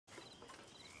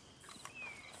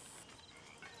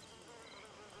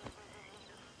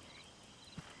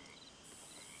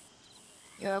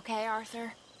You okay,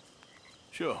 Arthur?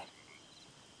 Sure.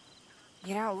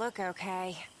 You don't look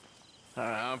okay.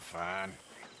 I'm fine.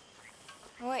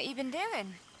 What you been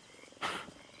doing?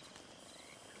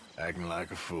 Acting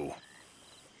like a fool.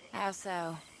 How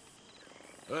so?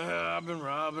 Well, I've been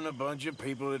robbing a bunch of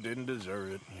people that didn't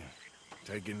deserve it.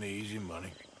 Taking the easy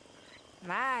money.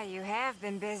 My, you have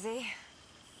been busy.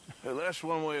 Well, that's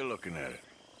one way of looking at it.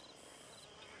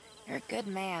 You're a good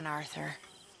man, Arthur.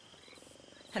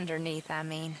 Underneath, I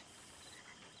mean.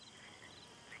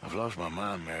 I've lost my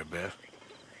mind, Mary Beth.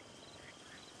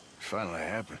 It's finally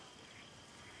happened.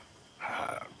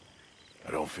 I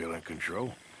don't feel in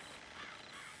control.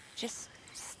 Just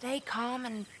stay calm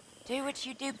and do what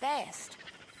you do best.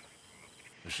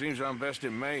 It seems I'm best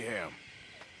in mayhem.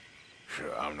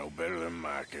 Sure, I'm no better than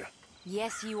Micah.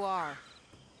 Yes, you are.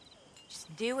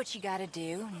 Just do what you gotta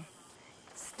do and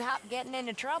stop getting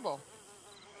into trouble.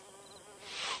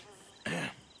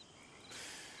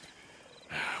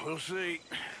 We'll see.